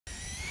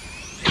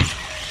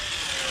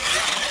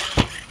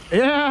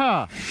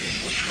Yeah.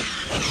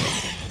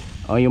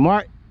 On your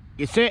mark,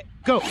 get set,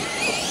 go.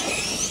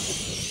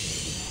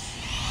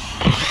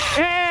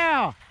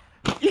 Yeah.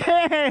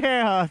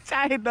 Yeah.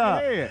 Tighten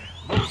up. Yeah.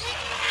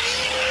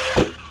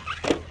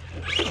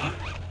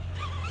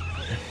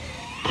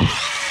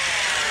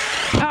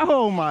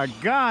 Oh my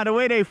God, the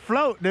way they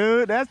float,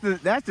 dude. That's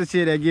the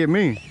shit that get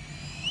me.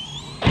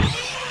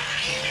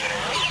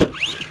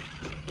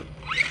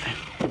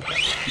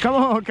 Come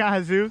on,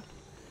 Kaiju.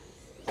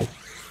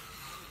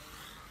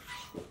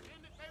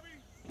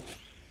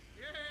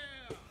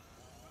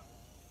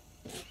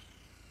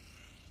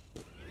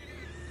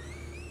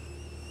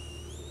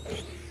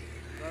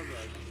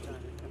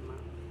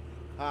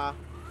 Huh?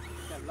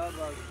 That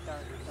logo is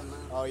starting to come out.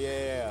 Oh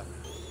yeah.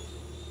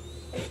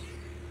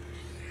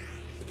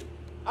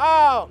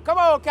 Oh, come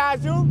on,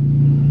 Kaiju.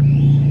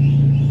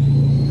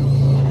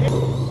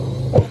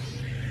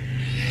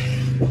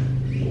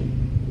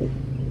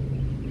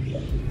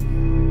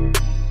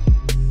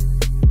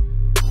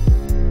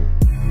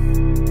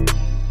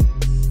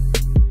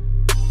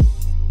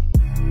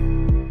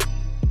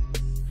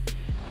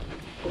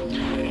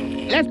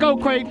 Let's go,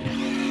 Kraton.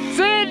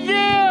 Sit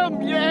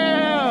him,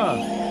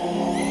 yeah.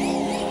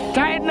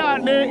 Tighten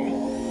up, Nick.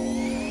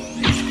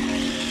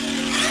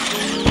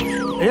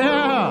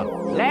 Yeah,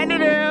 land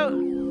it out.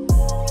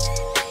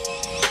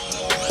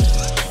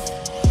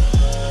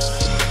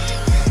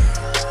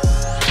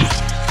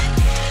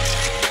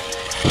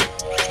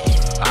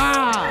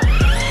 Ah.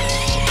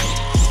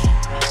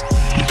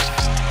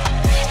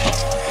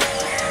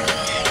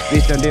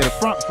 Bitch done did a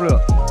front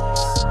flip.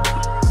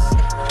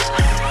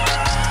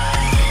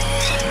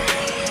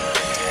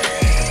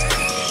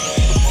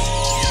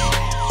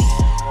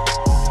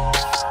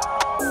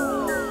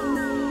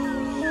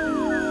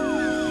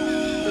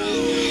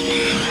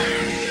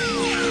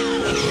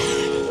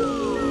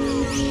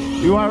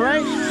 You all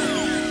right?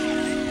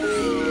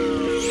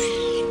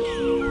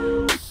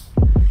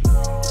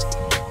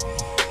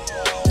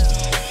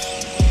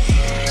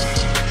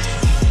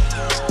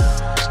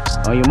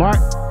 On your mark,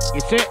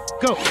 get set,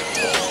 go.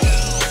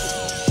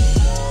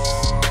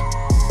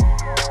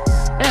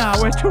 Yeah, I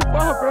went too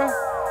far, bro.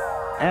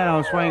 And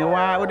I'm swinging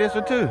wide with this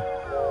one too.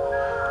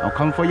 I'm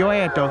coming for your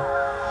ass though.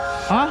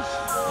 Huh?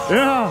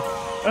 Yeah.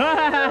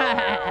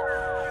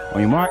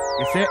 On your mark,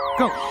 get set,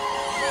 go.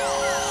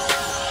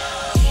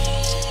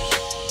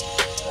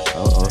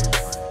 Uh-oh.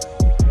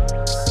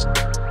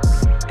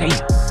 Damn.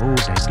 Oh,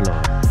 that's low.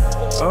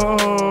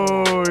 Oh,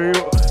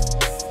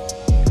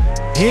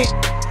 hit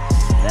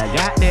that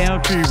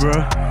goddamn tree, bro.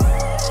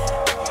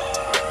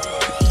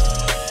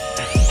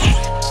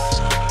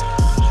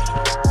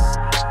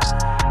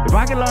 If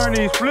I can learn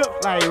these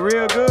flips like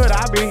real good,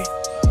 I'll be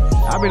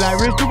like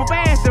real super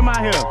fast in my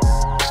here.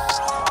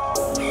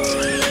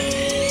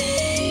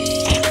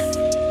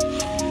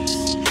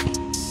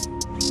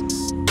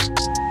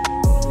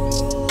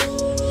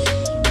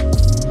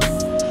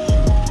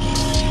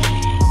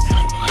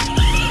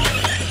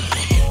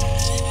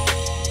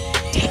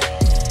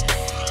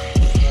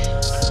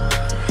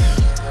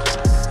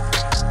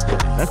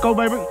 Let's go,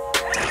 baby.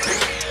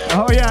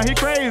 Oh yeah, he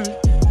crazy.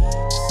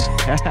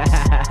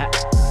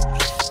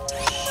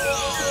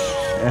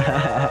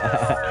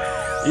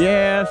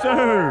 Yeah,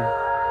 sir.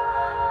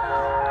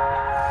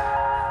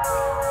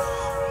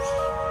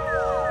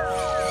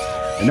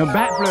 And them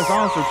backflips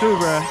awesome too,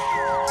 bro.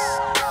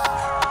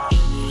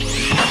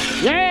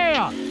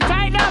 Yeah,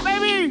 tighten up,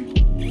 baby.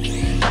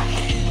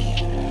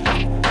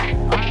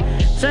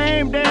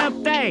 Same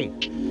damn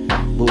thing.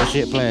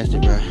 Bullshit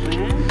plastic, bro.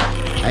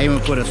 I even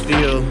put a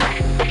steel.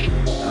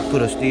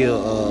 Put a steel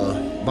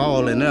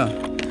ball in there.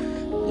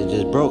 It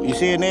just broke. You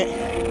see that?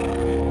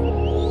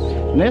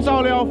 And it's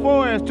only on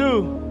 4S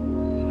too.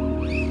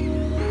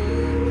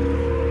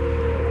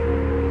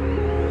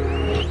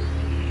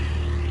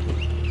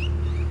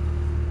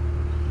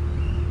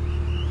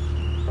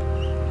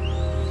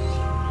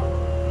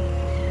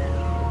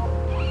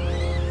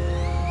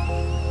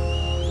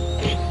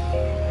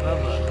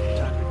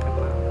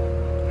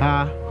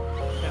 Huh?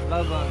 That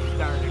logo is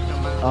starting to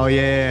come out. Oh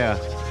yeah.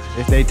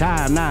 It's their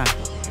time now.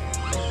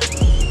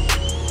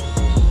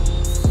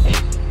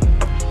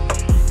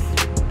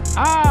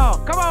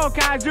 Oh, come on,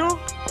 Kaiju.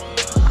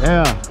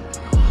 Yeah.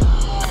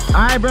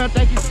 All right, bro,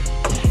 thank you.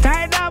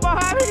 Tighten up,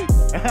 Mojave.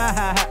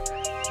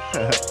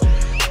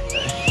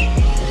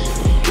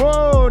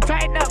 Whoa,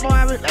 tighten up,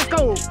 Mojave. Let's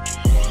go.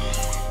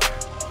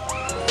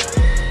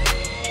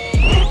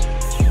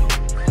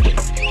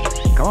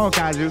 Come on,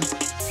 Kaiju.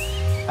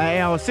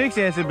 Hey, on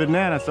 6S is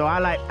banana, so I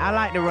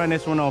like to run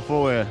this one on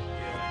 4S,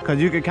 cause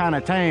you can kind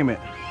of tame it.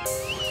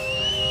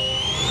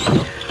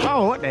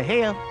 Oh, what the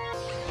hell?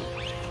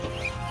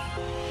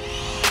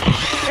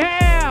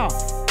 Yeah!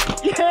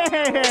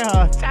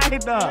 Yeah!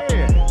 Tighten up!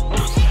 Yeah.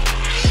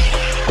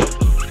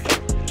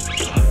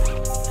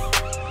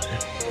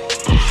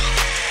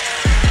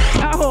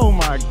 Oh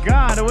my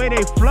God, the way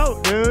they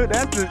float, dude.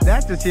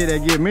 That's the shit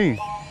that get me.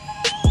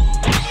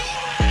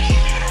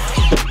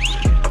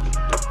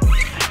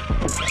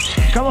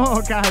 Come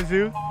on,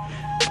 Kaiju.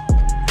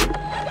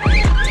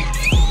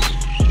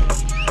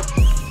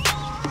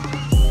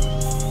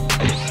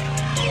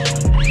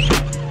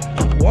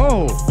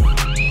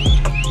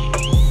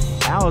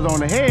 I was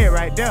on the head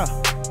right there.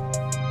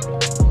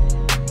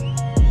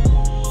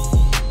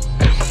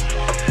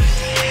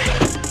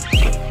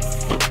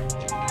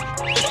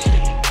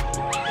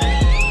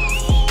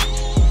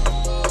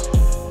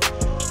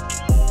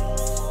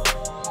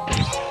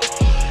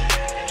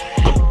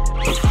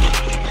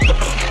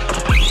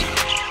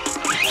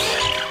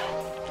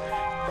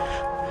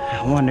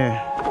 I wonder.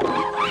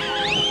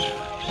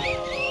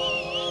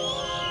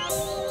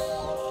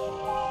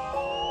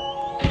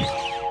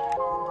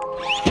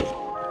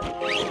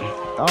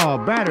 Oh,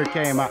 battery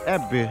came out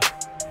that bitch.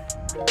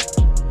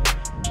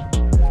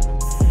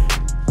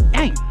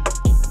 Dang.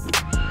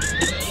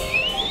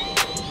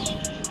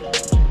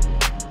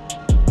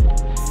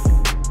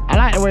 I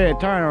like the way it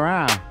turned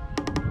around.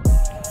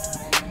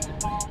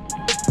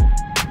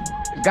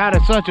 It got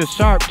such a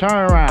sharp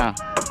turnaround.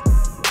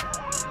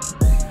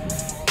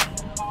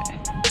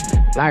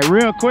 Like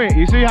real quick.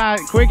 You see how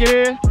quick it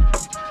is?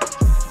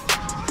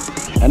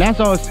 And that's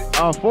on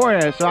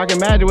 4S, so I can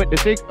imagine with the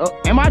 6.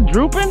 Am I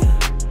drooping?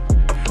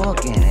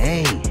 Fucking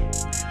A.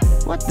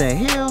 What the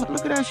hell?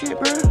 Look at that shit,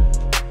 bro.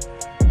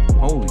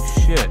 Holy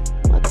shit.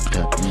 What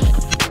the?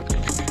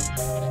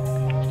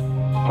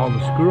 Oh, the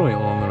screw ain't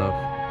long enough.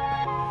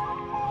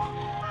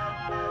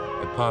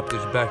 It popped,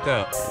 it's backed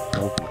out.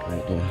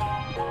 Right there.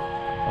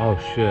 Oh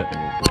shit.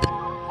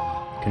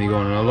 Can you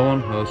go in another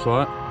one? Another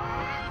slot?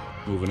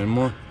 Moving in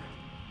more?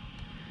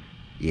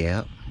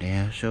 Yep,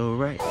 damn sure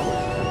right.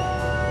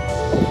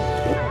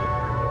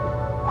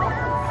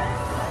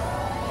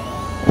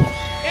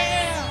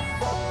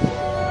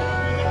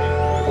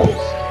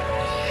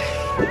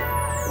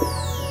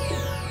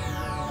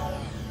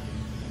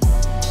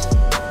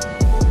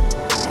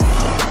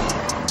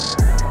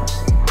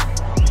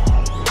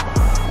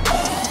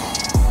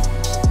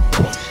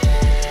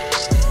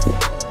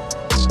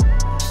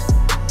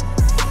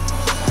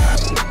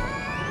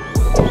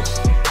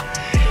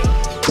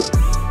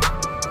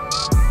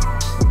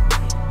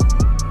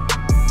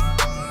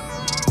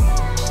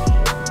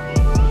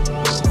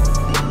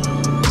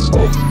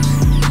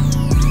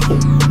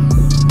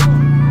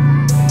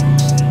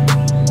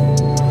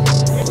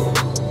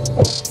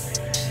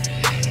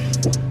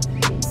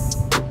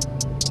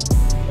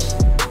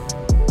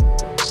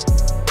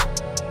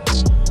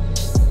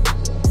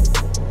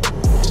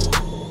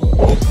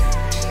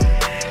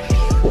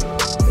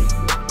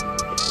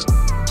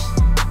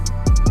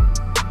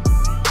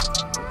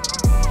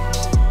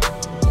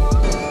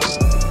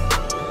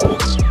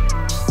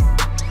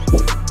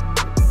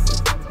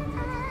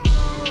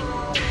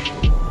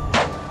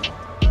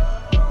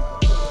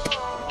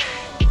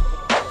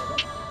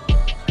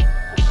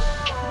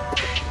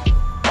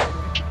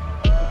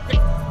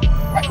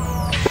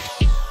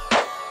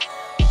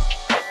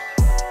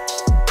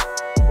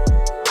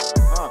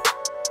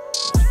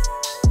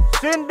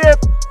 Sin dip.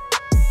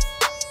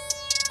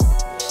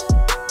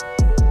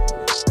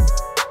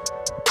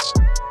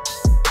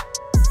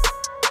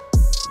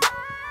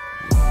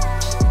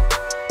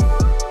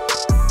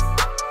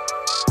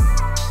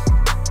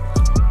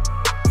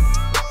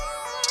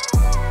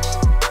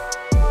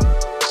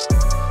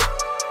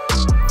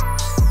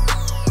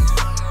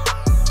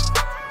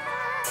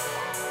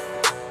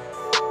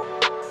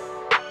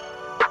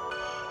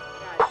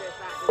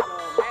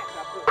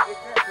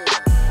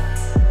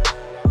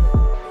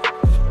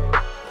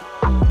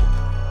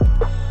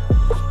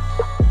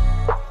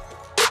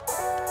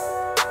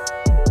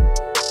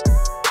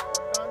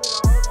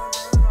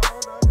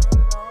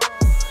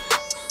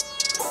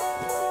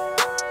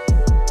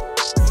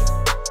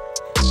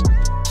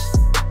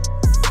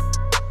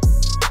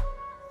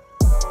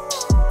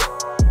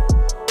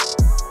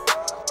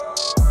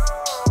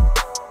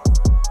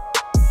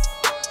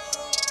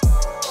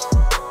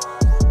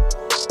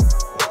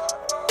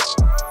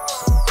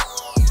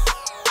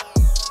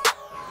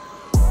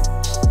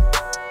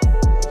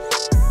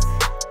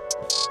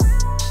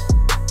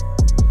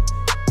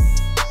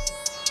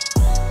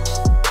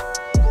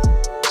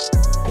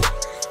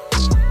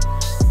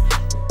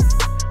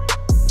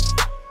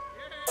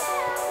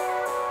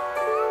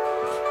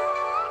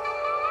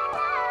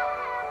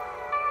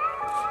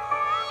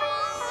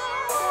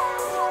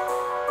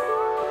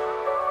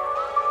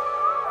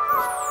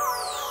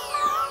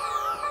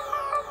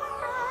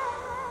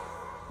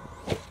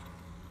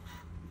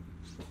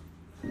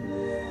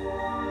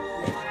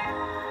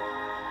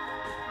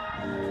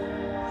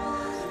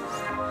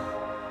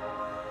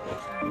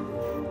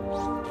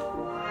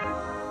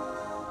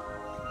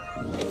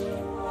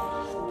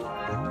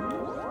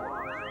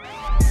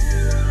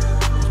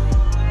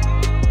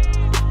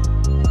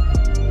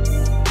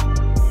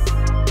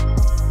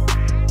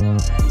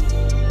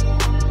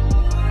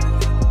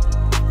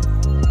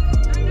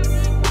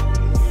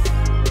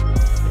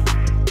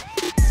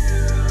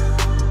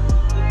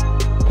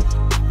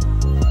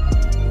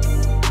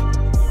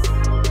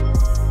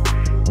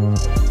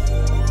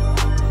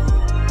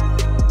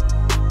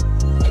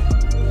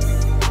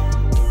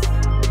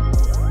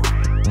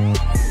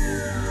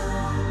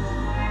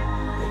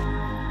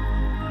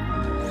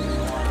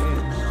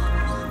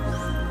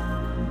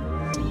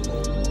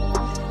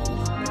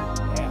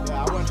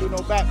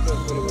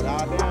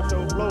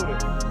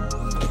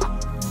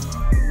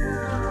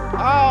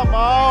 Come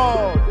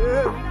on,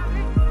 dude.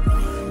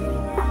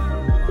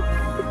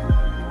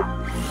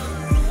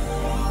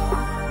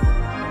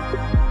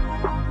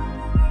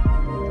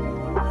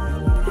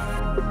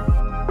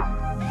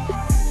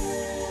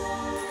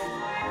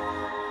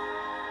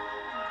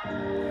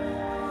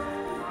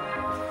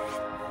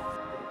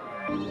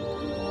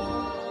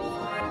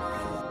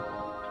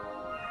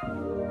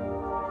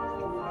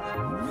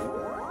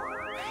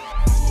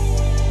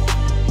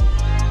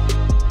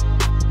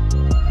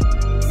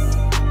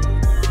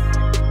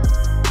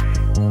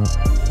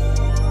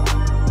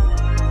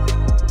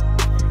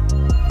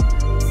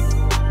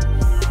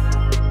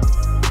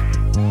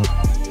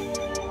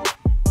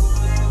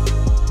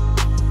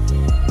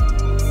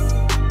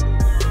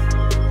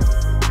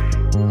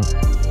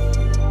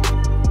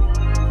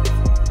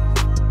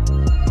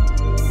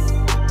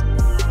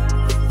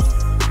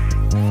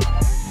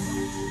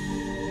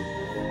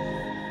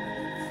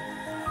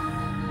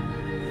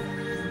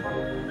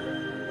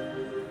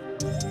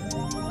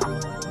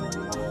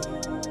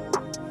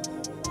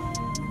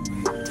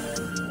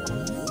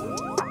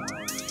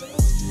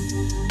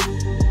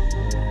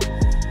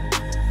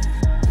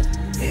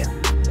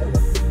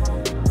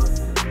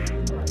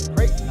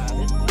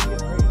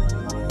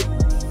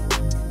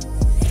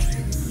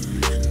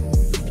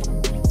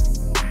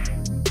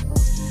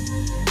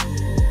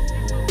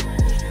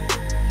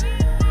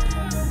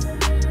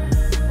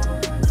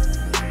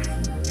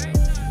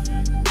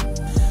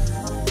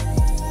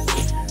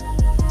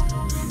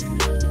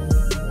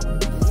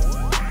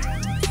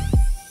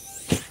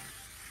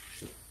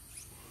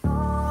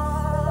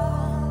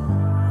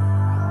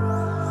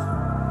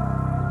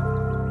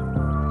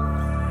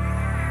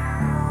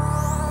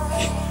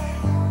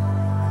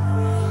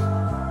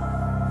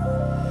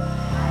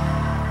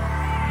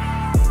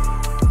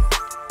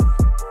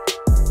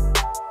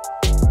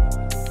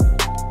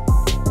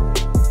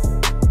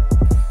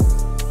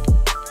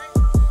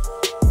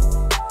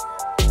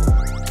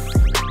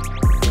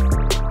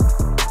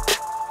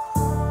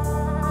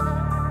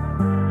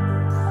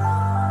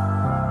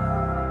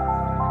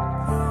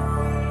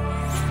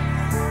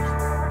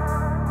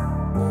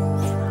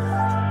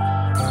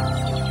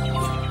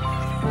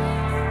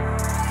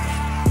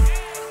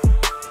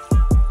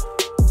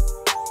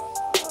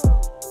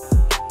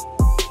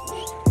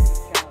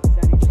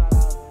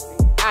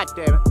 God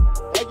damn it.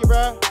 Thank you,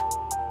 bro.